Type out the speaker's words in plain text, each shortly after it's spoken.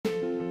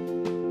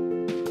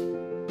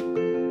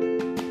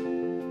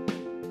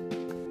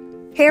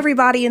Hey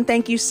everybody, and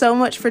thank you so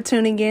much for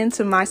tuning in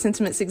to My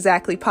Sentiments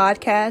Exactly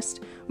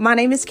podcast. My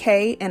name is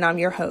Kay, and I'm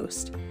your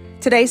host.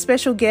 Today's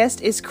special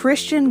guest is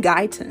Christian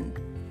Guyton.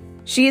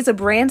 She is a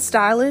brand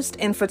stylist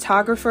and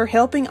photographer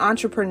helping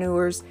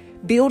entrepreneurs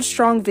build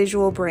strong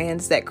visual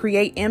brands that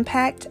create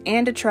impact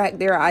and attract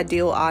their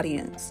ideal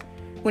audience.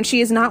 When she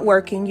is not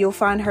working, you'll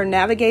find her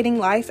navigating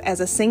life as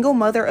a single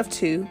mother of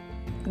two,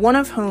 one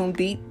of whom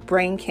beat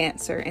brain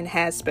cancer and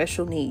has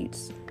special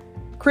needs.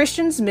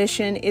 Christian's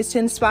mission is to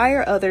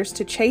inspire others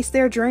to chase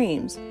their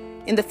dreams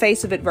in the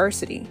face of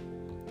adversity.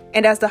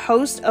 And as the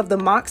host of the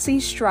Moxie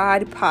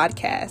Stride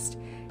podcast,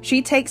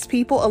 she takes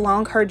people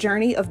along her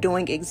journey of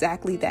doing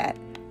exactly that,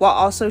 while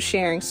also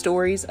sharing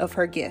stories of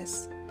her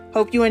gifts.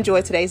 Hope you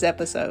enjoy today's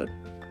episode.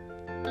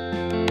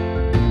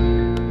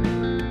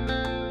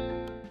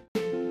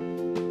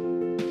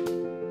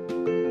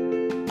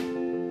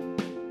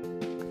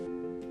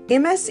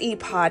 MSE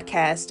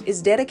Podcast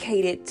is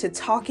dedicated to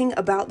talking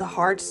about the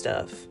hard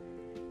stuff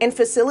and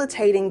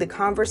facilitating the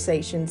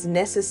conversations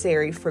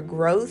necessary for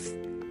growth,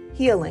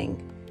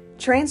 healing,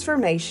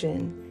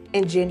 transformation,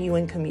 and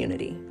genuine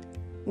community.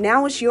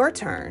 Now it's your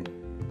turn.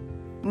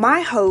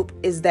 My hope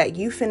is that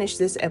you finish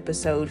this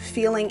episode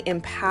feeling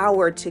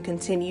empowered to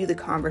continue the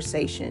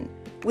conversation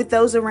with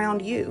those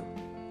around you.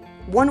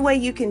 One way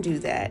you can do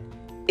that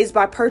is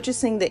by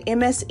purchasing the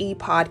MSE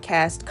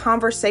Podcast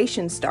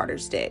Conversation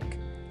Starters Deck,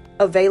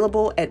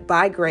 available at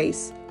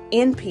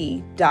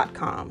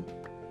bygracenp.com.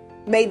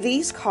 May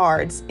these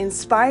cards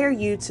inspire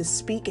you to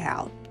speak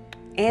out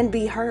and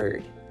be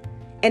heard,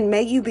 and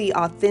may you be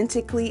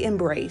authentically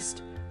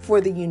embraced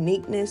for the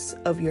uniqueness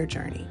of your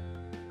journey.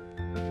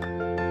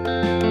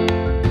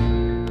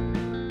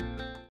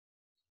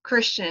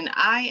 Christian,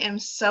 I am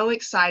so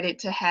excited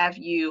to have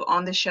you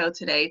on the show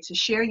today to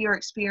share your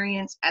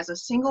experience as a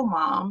single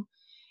mom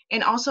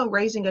and also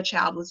raising a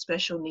child with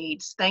special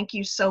needs. Thank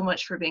you so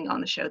much for being on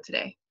the show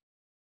today.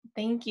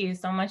 Thank you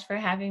so much for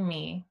having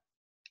me.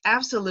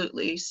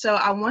 Absolutely. So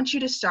I want you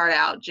to start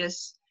out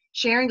just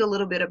sharing a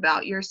little bit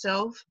about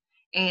yourself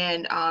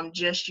and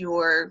just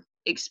your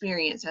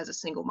experience as a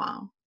single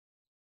mom.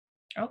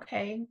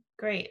 Okay,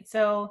 great.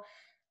 So,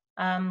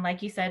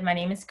 like you said, my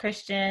name is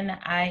Christian.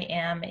 I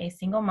am a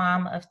single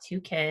mom of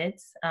two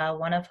kids,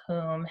 one of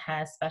whom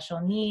has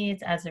special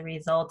needs as a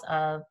result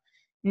of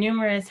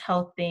numerous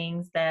health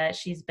things that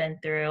she's been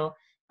through.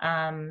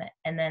 And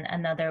then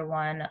another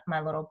one,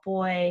 my little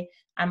boy.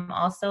 I'm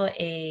also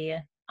a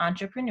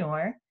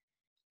entrepreneur.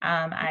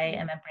 I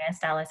am a brand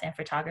stylist and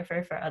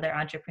photographer for other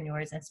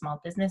entrepreneurs and small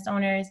business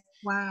owners.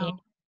 And Wow.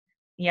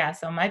 yeah,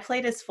 so my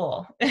plate is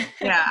full.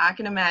 Yeah, I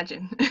can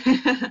imagine.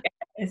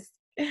 It's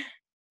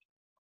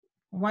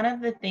one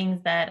of the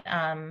things that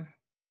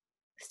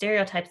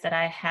stereotypes that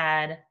I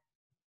had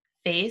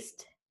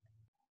faced,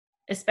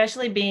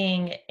 especially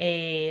being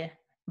a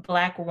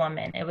Black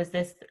woman. It was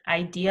this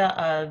idea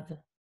of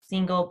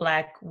single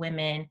Black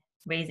women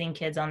raising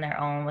kids on their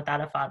own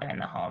without a father in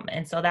the home.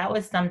 And so that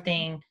was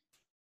something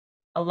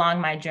along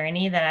my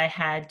journey that I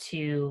had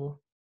to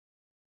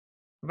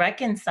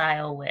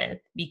reconcile with,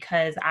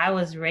 because I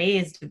was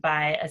raised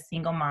by a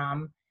single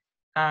mom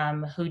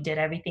who did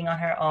everything on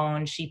her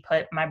own. She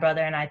put my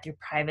brother and I through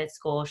private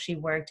school. She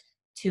worked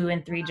 2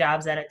 and 3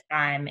 jobs at a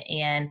time.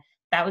 And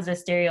that was a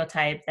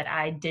stereotype that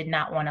I did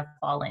not want to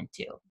fall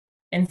into.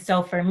 And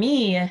so for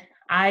me,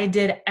 I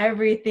did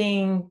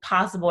everything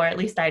possible, or at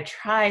least I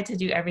tried to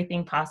do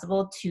everything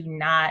possible to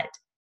not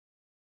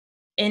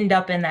end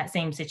up in that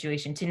same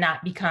situation, to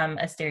not become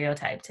a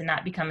stereotype, to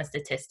not become a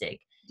statistic.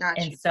 Got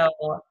And you. so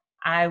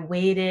I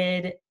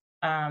waited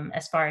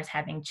as far as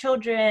having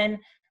children.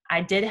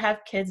 I did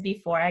have kids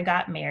before I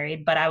got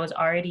married, but I was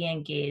already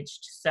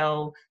engaged.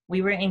 So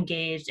we were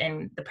engaged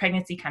and the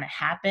pregnancy kind of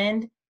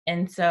happened.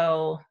 And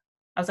so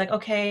I was like,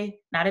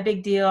 okay, not a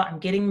big deal. I'm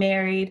getting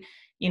married.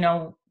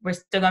 We're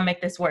still gonna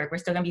make this work. We're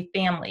still gonna be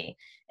family.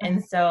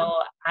 And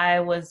so I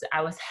was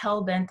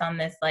hell bent on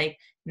this, like,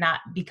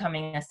 not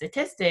becoming a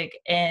statistic.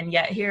 And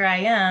yet here I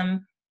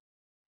am,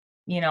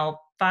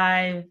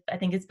 I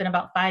think it's been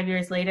about 5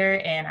 years later,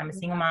 and I'm a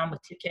single mom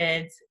with 2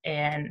 kids.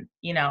 And,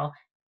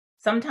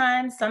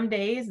 sometimes, some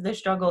days the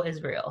struggle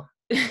is real.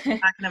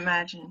 I can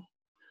imagine.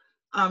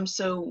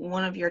 So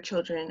one of your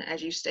children,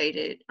 as you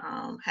stated,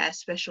 has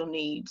special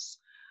needs.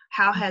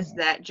 How has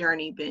that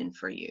journey been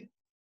for you?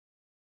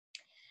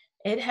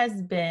 It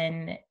has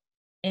been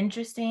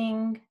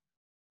interesting,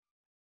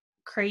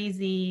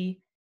 crazy.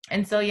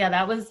 And so,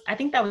 yeah, I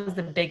think that was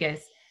the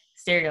biggest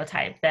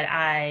stereotype that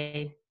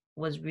I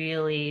was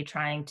really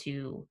trying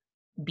to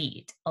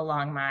beat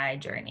along my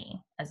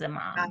journey as a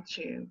mom. Got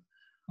you.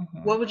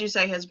 Mm-hmm. What would you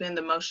say has been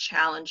the most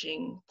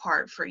challenging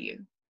part for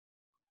you?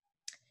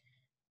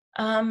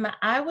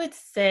 I would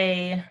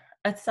say,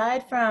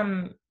 aside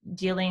from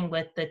dealing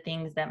with the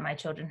things that my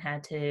children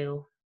had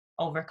to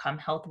overcome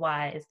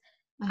health-wise,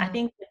 I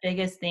think the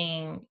biggest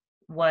thing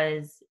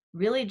was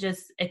really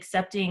just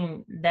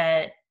accepting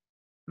that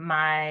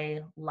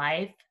my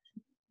life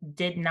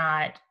did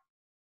not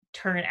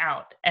turn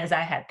out as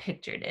I had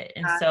pictured it.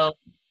 And so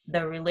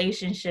the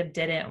relationship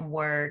didn't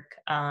work.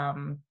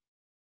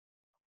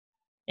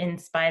 in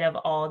spite of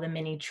all the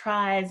many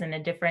tries and the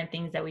different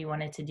things that we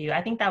wanted to do.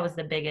 I think that was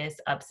the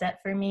biggest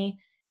upset for me.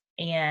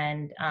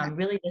 And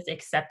really just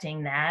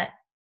accepting that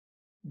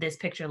this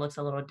picture looks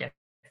a little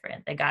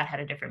different, that God had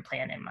a different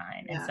plan in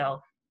mind. And Yeah.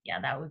 so, yeah,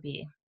 that would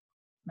be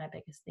my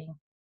biggest thing.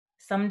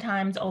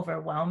 Sometimes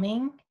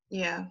overwhelming.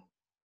 Yeah.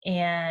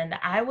 And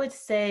I would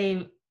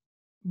say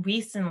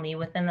recently,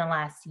 within the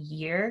last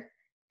year,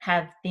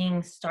 have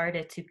things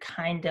started to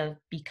kind of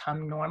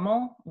become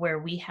normal where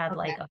we have Okay.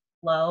 like a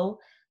flow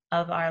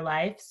of our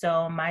life.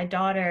 So my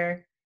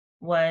daughter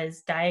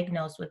was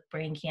diagnosed with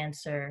brain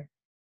cancer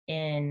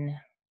in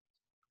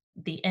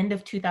the end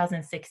of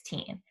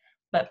 2016.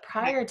 But Okay.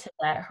 prior to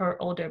that, her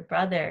older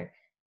brother,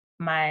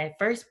 my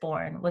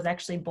firstborn, was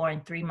actually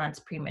born 3 months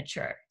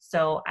premature.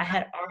 So I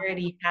had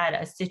already had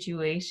a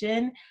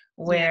situation Yeah.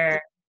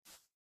 where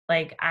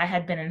like I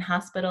had been in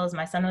hospitals.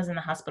 My son was in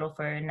the hospital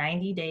for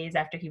 90 days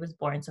after he was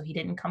born, so he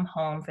didn't come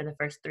home for the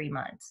first 3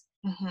 months.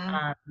 Mm-hmm.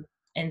 Um,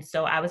 and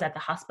so I was at the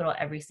hospital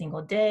every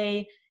single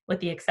day, with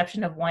the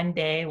exception of one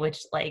day, which,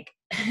 like,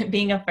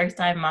 being a first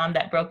time mom,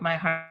 that broke my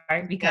heart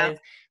Yeah. because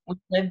we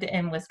lived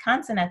in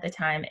Wisconsin at the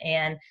time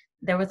and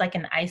there was like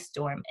an ice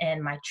storm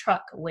and my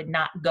truck would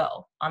not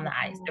go on the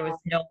ice. There was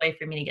no way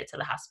for me to get to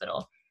the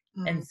hospital.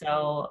 Mm-hmm. And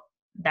so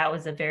that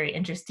was a very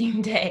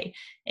interesting day.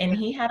 And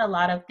he had a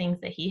lot of things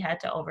that he had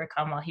to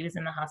overcome while he was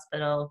in the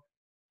hospital,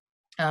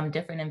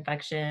 different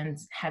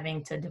infections,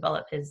 having to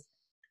develop his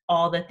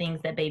all the things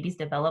that babies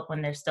develop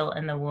when they're still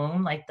in the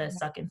womb, like the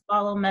suck and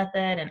swallow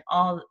method and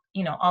all,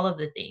 all of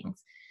the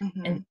things.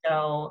 Mm-hmm. And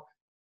so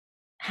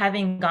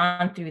having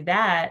gone through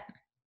that,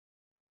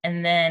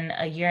 and then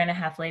a year and a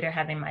half later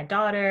having my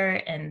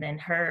daughter, and then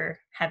her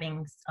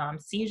having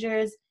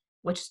seizures,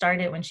 which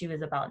started when she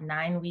was about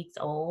 9 weeks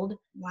old.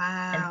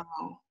 And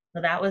Wow.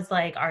 so that was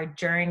like our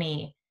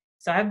journey.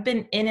 So I've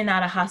been in and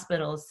out of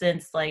hospitals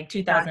since like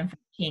Yeah.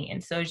 2015.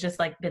 And so it's just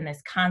like been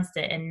this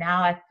constant. And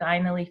now I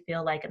finally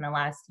feel like in the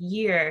last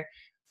year,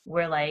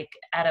 we're like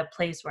at a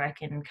place where I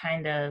can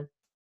kind of,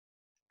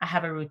 I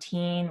have a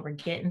routine, we're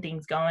getting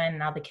things going.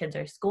 Now the kids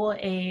are school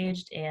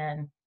aged,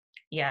 and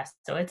yes,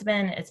 so it's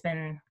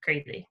been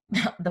crazy,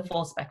 the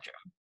full spectrum.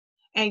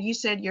 And you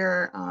said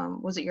your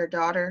was it your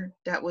daughter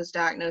that was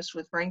diagnosed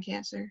with brain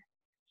cancer?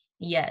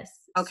 Yes.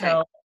 Okay.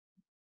 So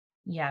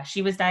yeah,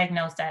 she was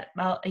diagnosed at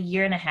about a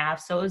year and a half.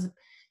 So it was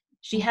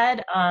she Mhm.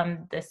 had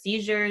the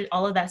seizure,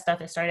 all of that stuff.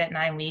 It started at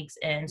 9 weeks,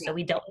 and Yeah. so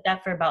we dealt with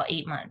that for about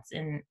 8 months.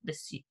 And the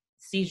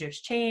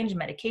seizures changed,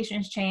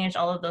 medications changed,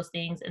 all of those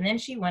things, and then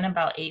she went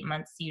about 8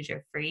 months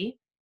seizure free.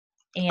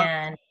 Okay.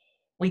 And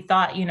we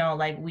thought,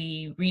 like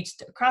we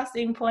reached a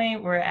crossing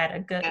point. We're at a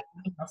good,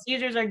 Yeah.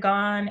 seizures are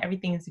gone,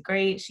 everything's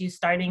great. She's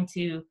starting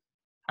to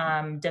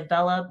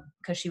develop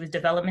because she was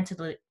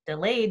developmentally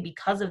delayed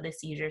because of the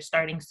seizure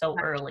starting so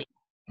Gotcha. early.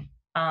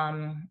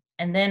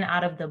 And then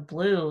out of the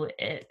blue,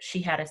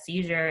 she had a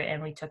seizure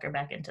and we took her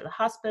back into the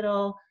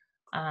hospital.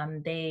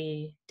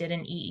 They did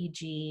an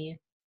EEG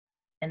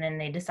and then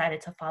they decided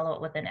to follow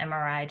it with an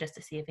MRI just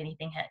to see if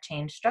anything had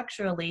changed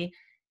structurally.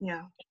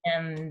 Yeah.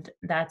 And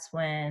that's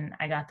when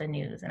I got the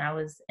news. And I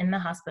was in the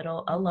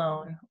hospital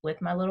alone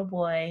with my little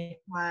boy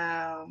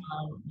Wow.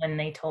 when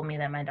they told me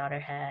that my daughter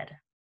had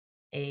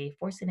a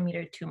 4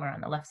 centimeter tumor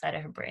on the left side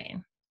of her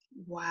brain.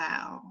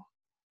 Wow.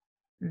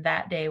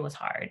 That day was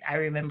hard. I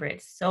remember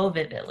it so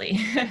vividly.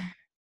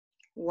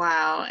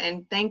 Wow.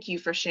 And thank you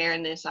for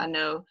sharing this. I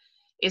know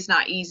it's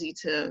not easy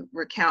to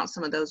recount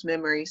some of those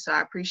memories, so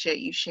I appreciate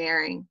you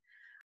sharing.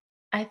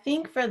 I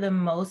think for the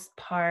most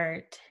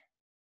part,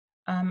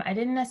 I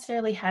didn't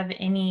necessarily have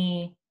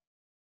any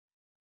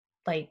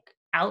like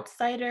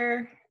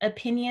outsider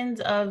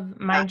opinions of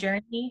my Got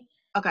journey.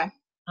 Okay.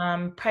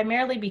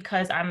 Primarily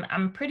because I'm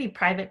a pretty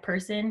private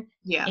person,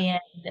 Yeah.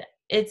 and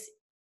it's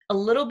a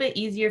little bit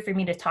easier for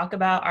me to talk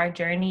about our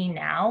journey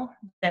now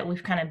that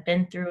we've kind of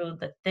been through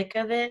the thick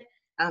of it.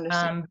 I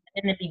understand.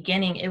 In the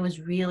beginning, it was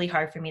really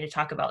hard for me to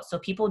talk about, so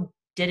people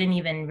didn't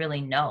even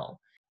really know.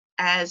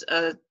 As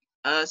a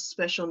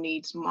special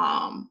needs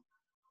mom,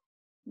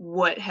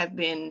 what have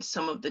been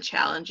some of the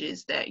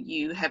challenges that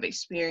you have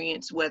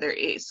experienced, whether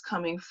it's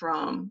coming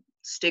from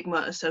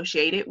stigma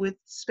associated with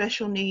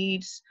special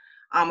needs,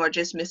 or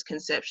just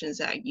misconceptions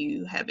that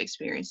you have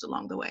experienced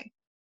along the way?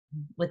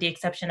 With the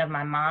exception of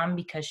my mom,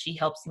 because she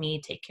helps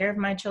me take care of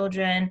my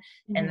children,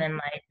 and Mhm. then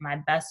like my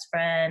best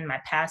friend,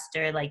 my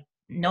pastor, like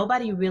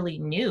nobody really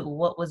knew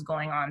what was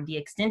going on, the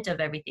extent of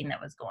everything that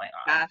was going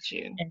on. Got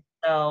you. And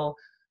so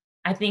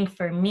I think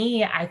for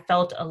me, I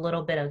felt a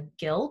little bit of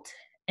guilt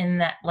in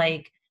that,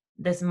 like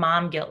this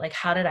mom guilt, like,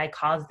 how did I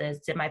cause this?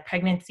 Did my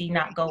pregnancy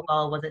not go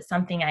well? Was it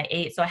something I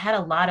ate? So I had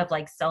a lot of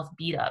like self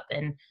beat up,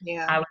 and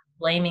Yeah, I was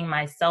blaming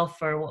myself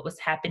for what was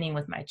happening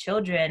with my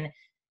children.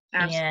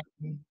 And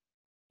absolutely.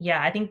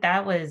 yeah, I think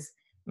that was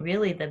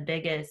really the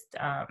biggest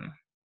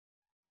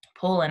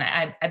pull. And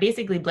I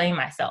basically blame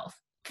myself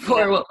Yeah,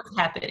 for what was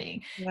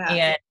happening. yeah,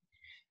 And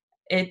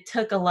it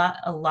took a lot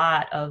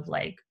of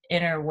like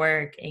inner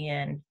work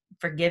and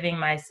forgiving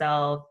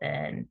myself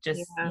and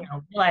just, yeah,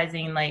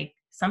 realizing like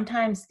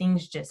sometimes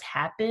things just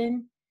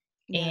happen,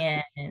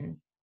 yeah. and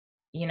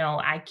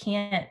I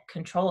can't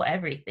control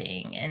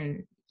everything.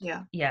 And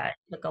Yeah. yeah, it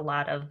took a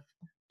lot of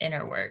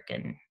inner work.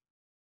 And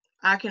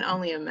I can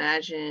only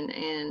imagine.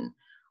 And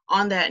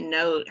on that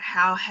note,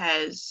 how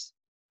has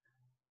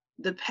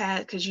the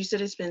past, because you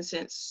said it's been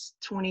since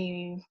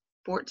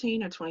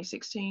 2014 or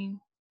 2016?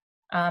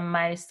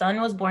 my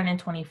son was born in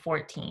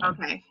 2014,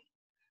 Okay,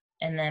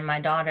 and then my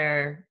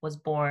daughter was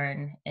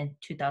born in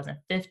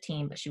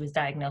 2015, but she was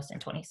diagnosed in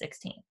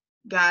 2016.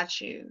 got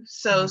you.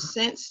 So Mhm.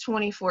 since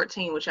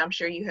 2014, which I'm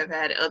sure you have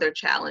had other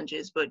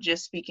challenges, but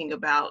just speaking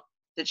about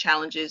the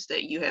challenges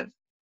that you have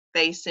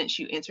faced since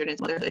you entered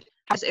into motherhood,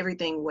 how's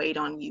everything weighed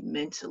on you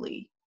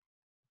mentally?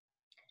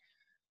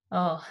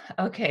 Oh,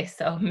 okay.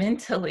 So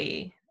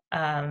mentally,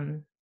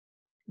 um,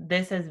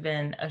 this has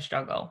been a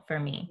struggle for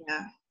me,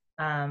 Yeah.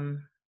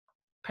 um,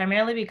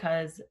 primarily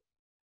because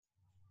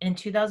in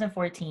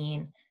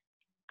 2014,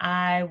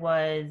 I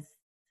was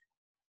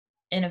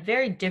in a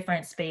very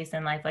different space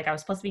in life. Like, I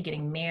was supposed to be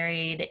getting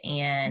married,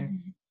 and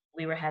Mhm.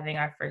 we were having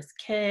our first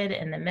kid.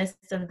 In the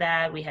midst of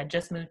that, we had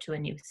just moved to a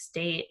new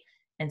state.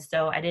 And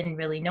so I didn't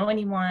really know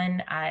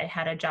anyone. I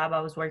had a job.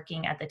 I was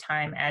working at the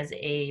time as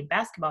a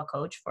basketball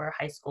coach for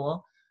high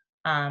school,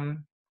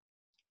 um,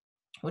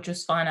 which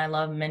was fun. I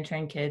love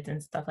mentoring kids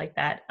and stuff like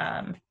that.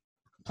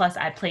 Plus,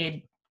 I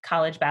played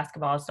college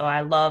basketball, so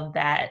I love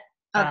that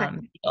Okay.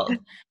 field.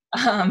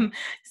 Um,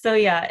 so,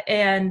 yeah.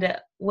 And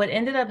what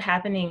ended up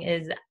happening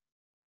is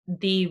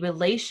the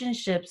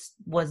relationships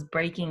was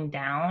breaking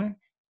down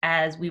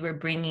as we were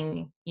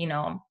bringing,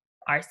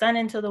 our son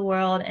into the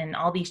world, and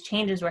all these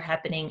changes were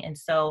happening. And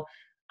so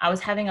I was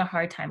having a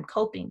hard time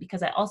coping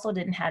because I also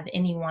didn't have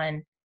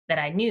anyone that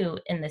I knew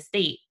in the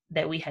state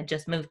that we had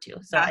just moved to.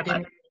 So I Uh-huh.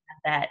 didn't really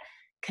have that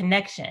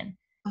connection.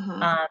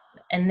 Uh-huh. Um,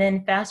 and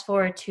then fast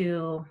forward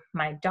to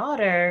my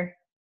daughter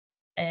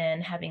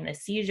and having the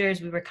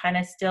seizures, we were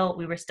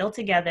still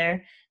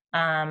together.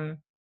 Um,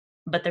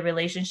 but the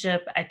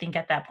relationship, I think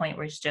at that point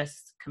was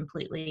just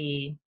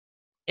completely,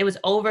 it was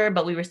over,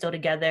 but we were still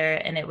together,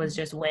 and it was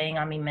just weighing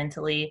on me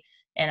mentally.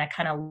 And I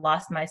kind of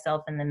lost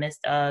myself in the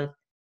midst of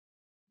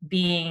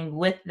being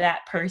with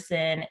that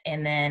person,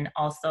 and then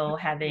also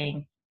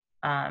having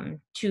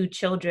two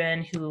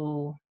children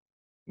who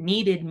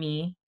needed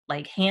me,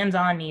 like hands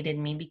on needed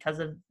me because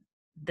of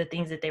the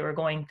things that they were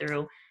going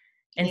through.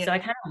 And Yeah. so I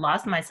kind of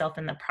lost myself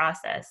in the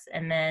process.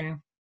 And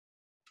then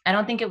I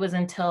don't think it was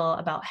until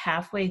about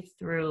halfway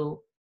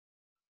through,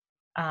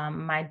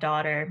 my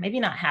daughter, maybe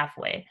not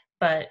halfway,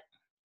 but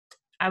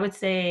I would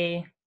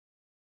say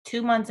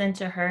 2 months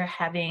into her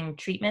having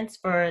treatments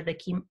for the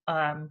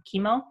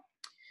chemo,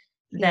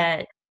 Yeah.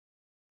 that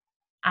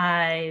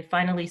I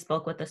finally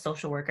spoke with the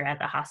social worker at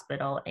the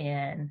hospital,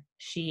 and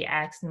she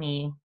asked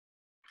me,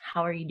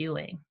 "How are you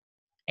doing?"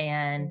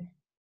 And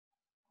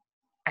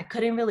I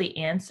couldn't really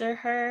answer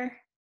her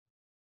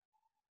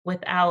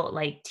without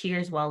like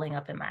tears welling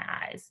up in my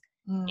eyes.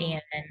 Mm.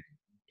 And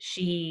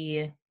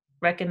she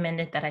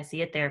recommended that I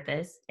see a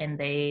therapist, and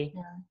they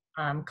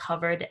Yeah.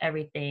 covered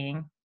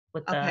everything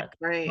with Okay, the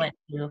great.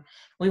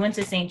 we went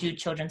to St. Jude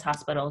Children's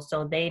Hospital.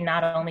 So they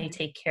not only Okay.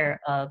 take care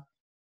of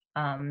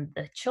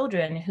the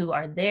children who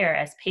are there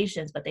as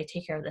patients, but they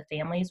take care of the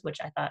families, which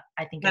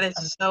I think That is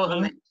is so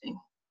amazing. amazing.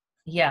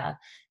 Yeah,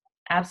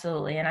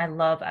 absolutely. And I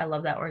love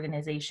that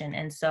organization.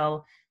 And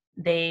so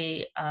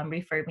they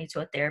referred me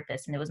to a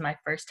therapist, and it was my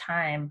first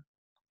time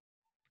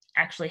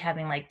actually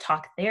having like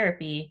talk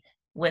therapy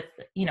with,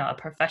 a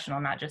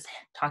professional, not just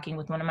talking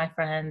with one of my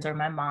friends or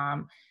my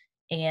mom.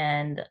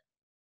 And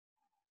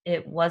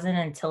it wasn't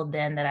until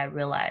then that I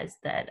realized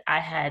that I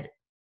had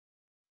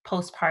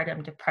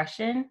postpartum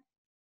depression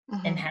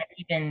and Mhm. hadn't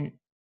even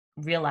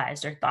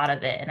realized or thought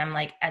of it. And I'm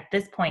like, at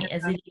this Yeah. point,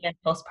 is it even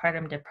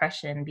postpartum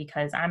depression?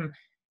 Because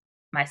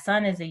my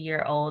son is a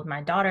year old,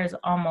 my daughter's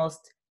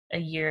almost a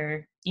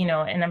year,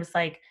 and I was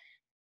like,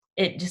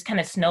 it just kind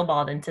of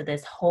snowballed into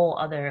this whole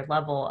other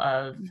level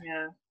of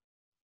Yeah.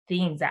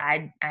 things that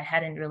I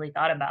hadn't really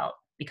thought about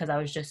because I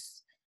was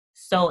just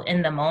so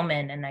in the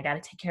moment, and I got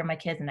to take care of my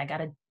kids, and I got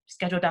to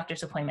schedule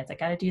doctor's appointments. I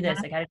got to do this,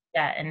 Mhm. I got to do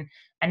that. And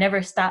I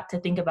never stopped to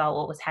think about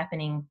what was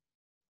happening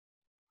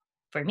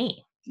for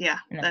me Yeah,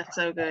 in the that's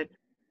so process. good.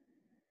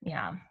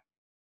 Yeah.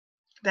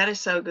 That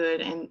is so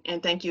good,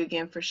 and thank you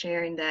again for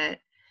sharing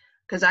that,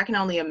 because I can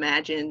only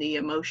imagine the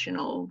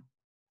emotional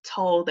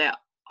toll that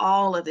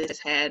all of this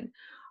had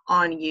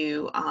on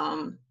you.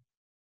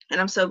 And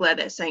I'm so glad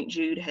that St.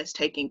 Jude has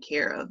taken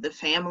care of the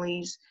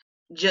families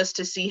just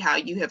to see how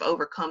you have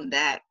overcome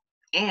that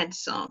and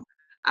some.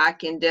 I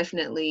can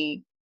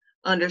definitely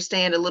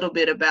understand a little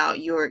bit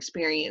about your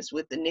experience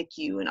with the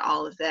NICU and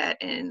all of that.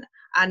 And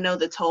I know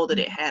the toll that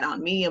it had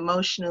on me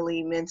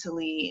emotionally,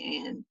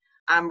 mentally, and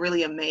I'm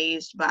really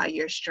amazed by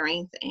your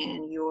strength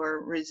and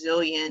your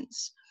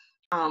resilience.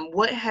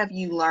 What have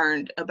you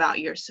learned about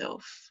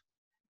yourself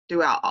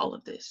throughout all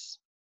of this?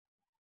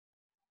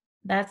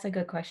 That's a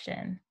good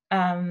question.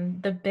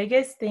 The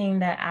biggest thing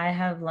that I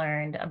have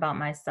learned about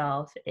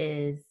myself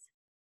is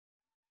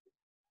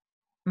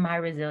my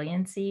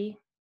resiliency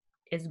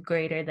is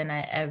greater than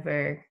I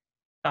ever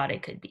thought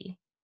it could be.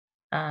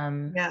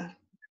 Um, Yeah.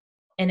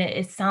 and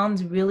it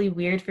sounds really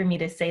weird for me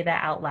to say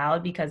that out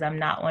loud because I'm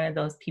not one of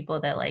those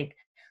people that like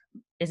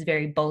is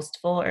very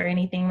boastful or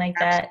anything like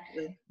that.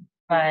 Absolutely.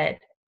 But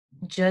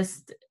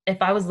just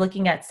if I was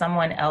looking at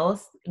someone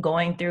else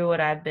going through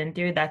what I've been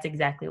through, that's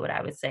exactly what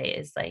I would say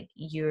is like,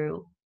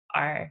 you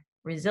are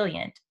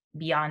resilient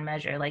beyond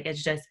measure. Like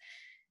it's just,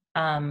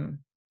 um,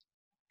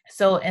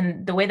 so,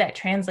 and the way that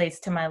translates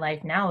to my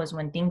life now is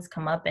when things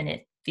come up and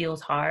it feels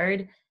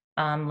hard,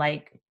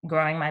 like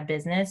growing my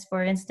business,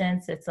 for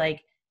instance, it's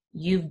like,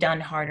 you've done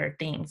harder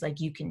things, like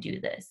you can do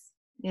this.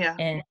 Yeah.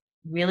 And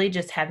really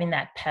just having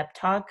that pep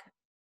talk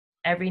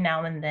every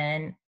now and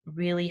then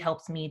really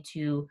helps me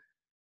to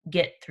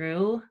get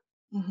through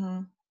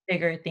Mm-hmm.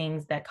 bigger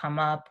things that come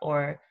up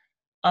or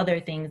other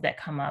things that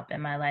come up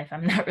in my life.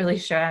 I'm not really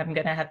sure I'm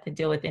going to have to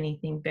deal with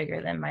anything bigger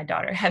than my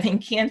daughter having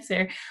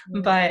cancer,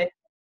 Yeah. but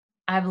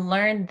I've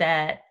learned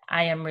that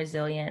I am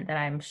resilient, that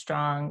I'm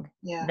strong,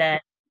 Yeah.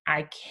 that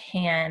I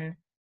can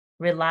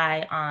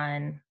rely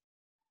on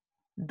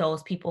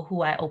those people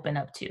who I open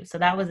up to. So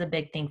that was a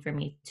big thing for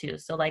me too.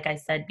 So like I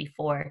said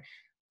before,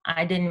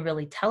 I didn't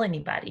really tell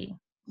anybody.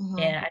 Mm-hmm.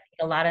 And I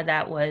think a lot of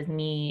that was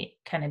me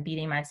kind of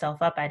beating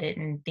myself up. I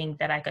didn't think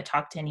that I could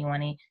talk to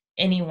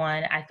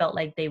anyone. I felt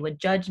like they would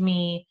judge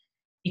me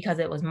because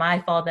it was my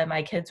fault that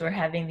my kids were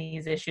having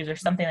these issues or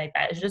something like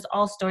that. It's just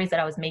all stories that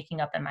I was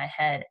making up in my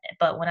head.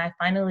 But when I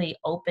finally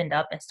opened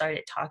up and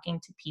started talking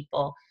to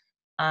people,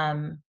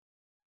 um,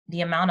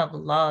 the amount of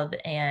love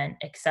and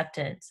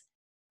acceptance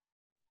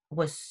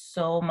was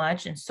so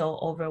much and so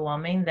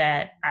overwhelming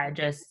that I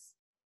just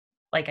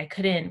like I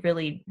couldn't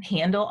really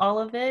handle all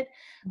of it.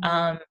 Mm-hmm.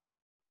 Um,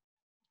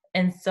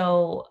 and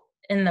so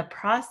in the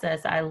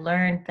process, I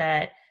learned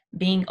that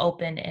being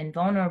open and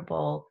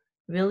vulnerable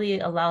really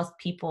allows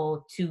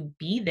people to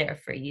be there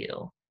for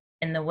you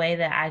in the way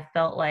that I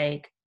felt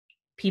like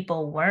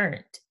people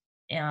weren't.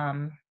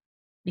 Um,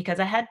 because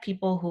I had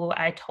people who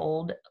I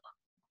told,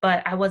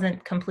 but I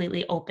wasn't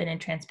completely open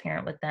and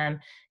transparent with them.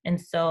 And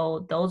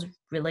so those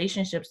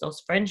relationships,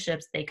 those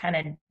friendships, they kind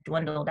of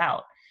dwindled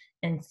out.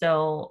 And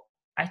so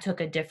I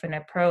took a different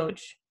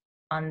approach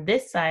on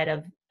this side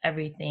of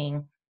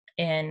everything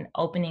in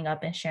opening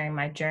up and sharing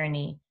my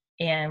journey.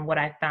 And what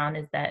I found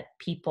is that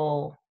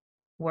people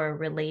were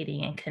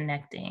relating and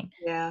connecting.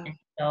 Yeah. And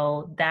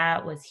so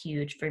that was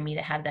huge for me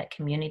to have that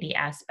community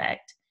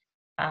aspect,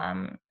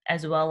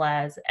 as well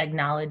as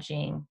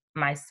acknowledging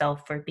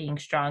myself for being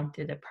strong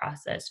through the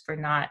process, for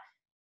not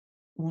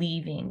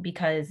leaving,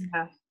 because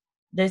Yeah.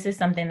 this is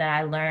something that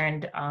I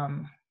learned,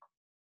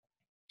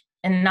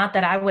 and not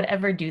that I would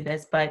ever do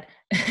this, but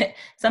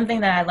something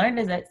that I learned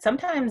is that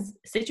sometimes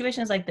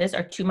situations like this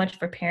are too much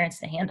for parents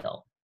to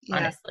handle, Yeah.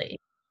 honestly.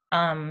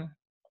 Um,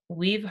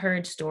 we've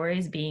heard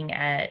stories being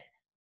at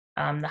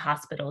the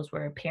hospitals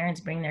where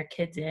parents bring their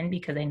kids in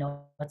because they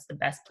know what's the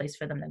best place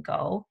for them to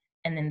go,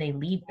 and then they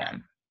leave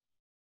them.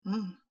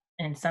 Mm.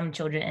 And some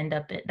children end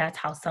up that's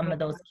how some Yeah. of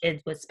those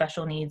kids with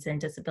special needs and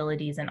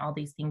disabilities and all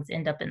these things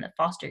end up in the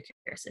foster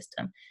care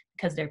system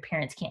because their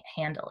parents can't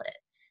handle it.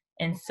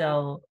 And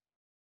so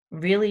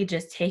really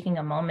just taking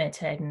a moment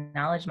to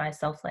acknowledge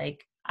myself,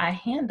 like, I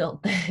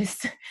handled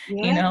this.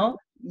 you Yeah. know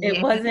it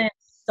Yeah. wasn't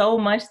so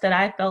much that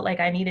I felt like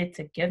I needed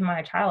to give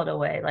my child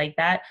away. Like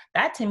that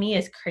to me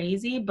is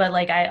crazy, but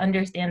like I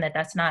understand that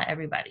that's not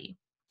everybody.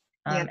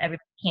 Yeah.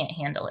 Everybody can't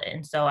handle it.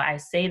 And so I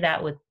say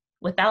that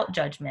without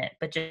judgment,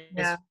 but just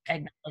Yeah.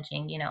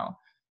 acknowledging,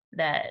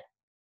 that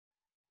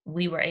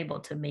we were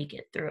able to make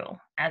it through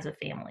as a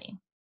family.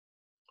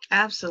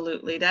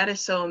 Absolutely. That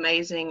is so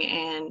amazing.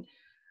 And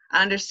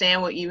I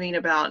understand what you mean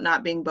about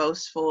not being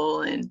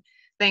boastful and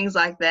things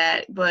like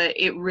that, but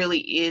it really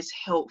is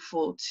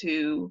helpful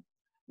to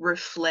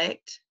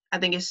reflect. I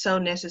think it's so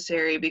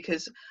necessary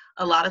because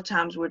a lot of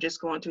times we're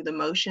just going through the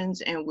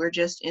motions and we're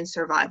just in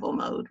survival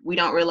mode. We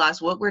don't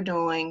realize what we're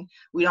doing.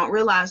 We don't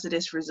realize that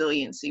it's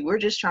resiliency. We're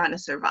just trying to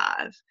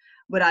survive.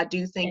 But I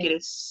do think it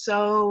is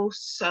so,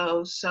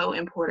 so, so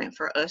important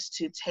for us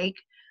to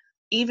take,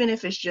 even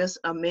if it's just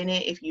a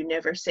minute, if you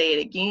never say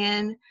it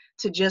again,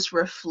 to just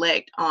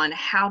reflect on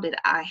how did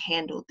I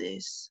handle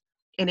this?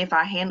 And if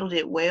I handled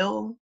it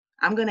well,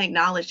 I'm going to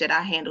acknowledge that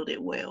I handled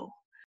it well.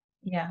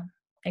 Yeah,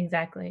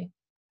 exactly.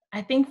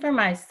 I think for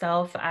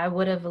myself, I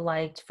would have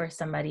liked for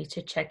somebody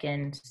to check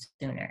in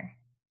sooner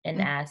and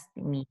Mm. ask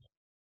me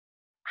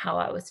how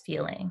I was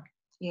feeling,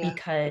 Yeah.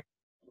 because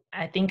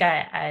I think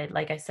I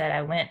like I said,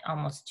 I went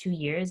almost 2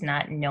 years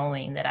not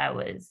knowing that I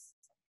was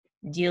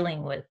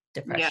dealing with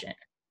Yeah. depression.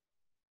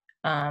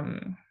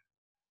 Um,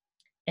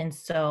 and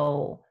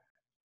so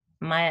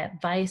my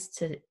advice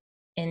to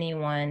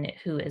anyone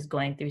who is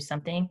going through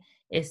something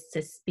is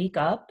to speak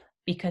up,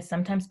 because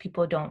sometimes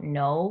people don't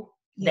know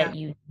Yeah. that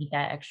you need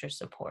that extra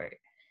support.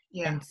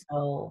 Yeah. And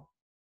so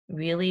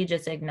really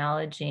just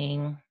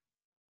acknowledging,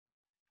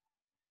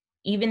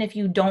 even if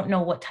you don't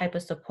know what type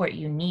of support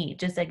you need,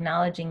 just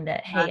acknowledging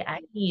that, hey, I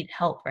Exactly. need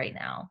help right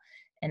now.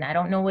 And I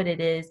don't know what it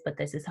is, but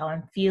this is how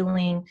I'm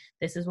feeling.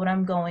 This is what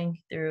I'm going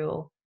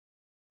through.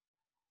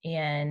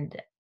 And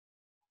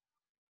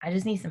I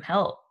just need some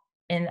help.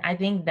 And I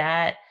think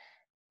that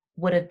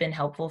would have been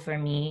helpful for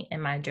me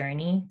in my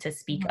journey to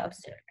speak up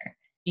sooner,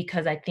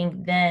 because I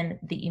think then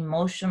the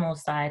emotional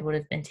side would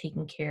have been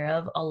taken care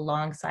of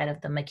alongside of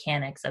the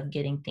mechanics of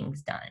getting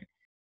things done.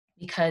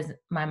 Because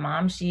my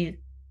mom, she,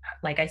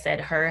 like I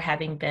said, her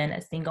having been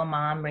a single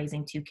mom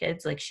raising 2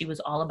 kids, like she was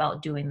all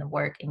about doing the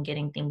work and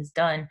getting things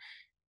done.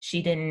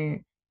 She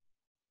didn't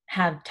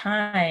have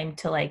time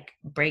to like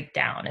break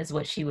down, is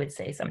what she would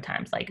say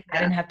sometimes. Like, I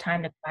Yeah, didn't have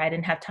time to cry, I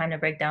didn't have time to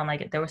break down.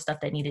 Like, there was stuff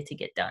that needed to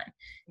get done.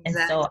 And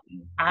so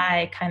exactly.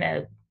 I kind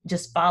of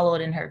just followed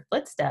in her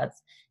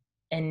footsteps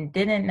and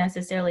didn't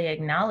necessarily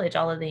acknowledge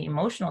all of the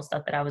emotional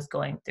stuff that I was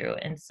going through.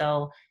 And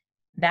so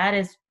that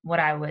is what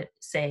I would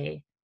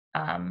say,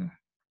 um,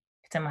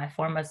 to my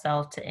former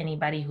self, to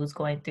anybody who's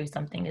going through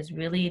something, is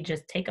really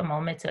just take a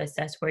moment to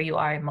assess where you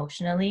are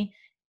emotionally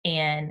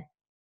and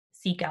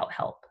seek out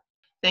help.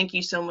 Thank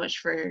you so much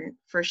for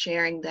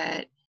sharing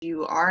that.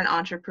 You are an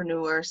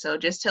entrepreneur, so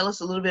just tell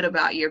us a little bit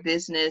about your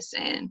business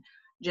and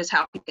just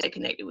how people get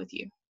connected with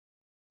you.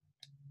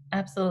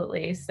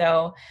 Absolutely.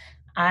 So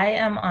I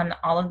am on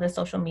all of the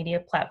social media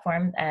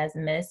platforms as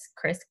Miss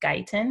Chris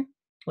Guyton,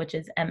 which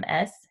is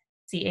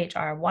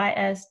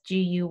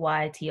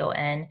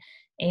MSCHRYSGUYTON.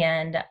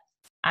 And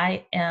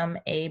I am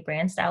a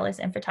brand stylist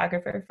and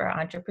photographer for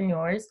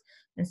entrepreneurs.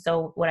 And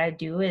so what I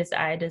do is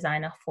I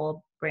design a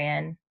full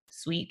brand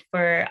suite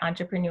for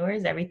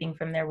entrepreneurs, everything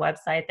from their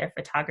website, their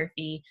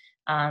photography,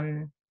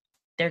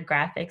 their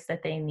graphics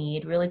that they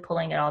need, really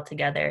pulling it all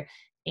together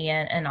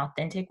in an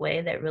authentic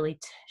way that really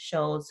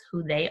shows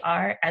who they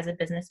are as a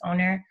business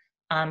owner,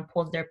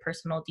 pulls their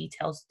personal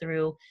details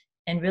through,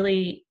 and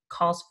really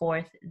calls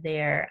forth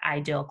their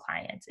ideal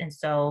clients. And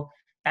so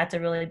that's a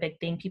really big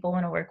thing. People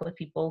want to work with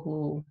people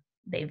who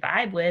they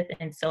vibe with.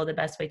 And so the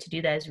best way to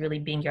do that is really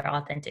being your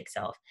authentic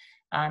self.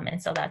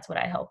 And so that's what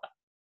I help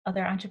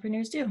other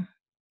entrepreneurs do.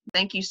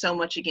 Thank you so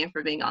much again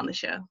for being on the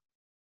show.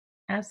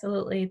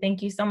 Absolutely.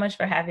 Thank you so much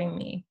for having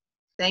me.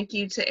 Thank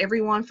you to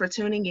everyone for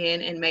tuning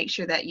in, and make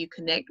sure that you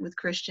connect with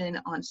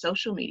Christian on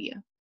social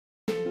media.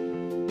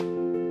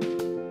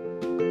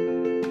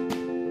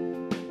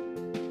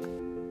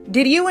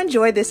 Did you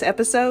enjoy this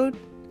episode?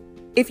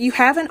 If you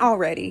haven't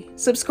already,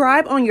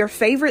 subscribe on your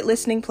favorite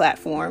listening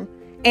platform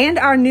and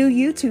our new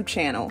YouTube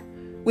channel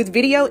with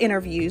video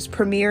interviews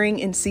premiering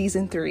in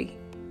Season 3.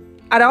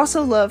 I'd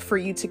also love for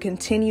you to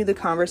continue the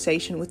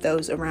conversation with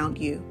those around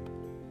you.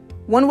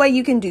 One way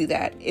you can do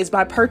that is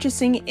by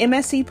purchasing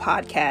MSE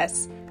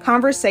Podcast's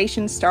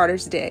Conversation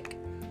Starters Deck,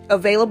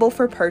 available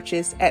for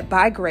purchase at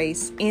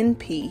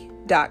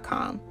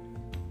bygracenp.com.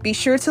 Be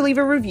sure to leave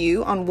a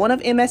review on one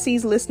of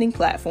MSE's listening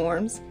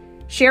platforms,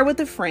 share with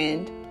a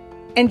friend,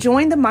 and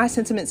join the My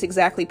Sentiments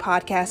Exactly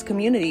podcast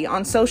community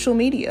on social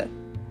media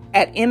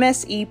at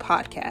MSE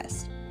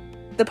Podcast.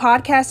 The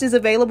podcast is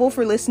available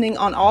for listening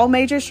on all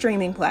major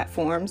streaming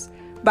platforms,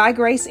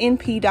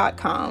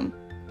 bygracenp.com,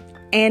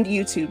 and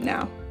YouTube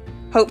now.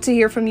 Hope to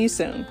hear from you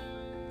soon.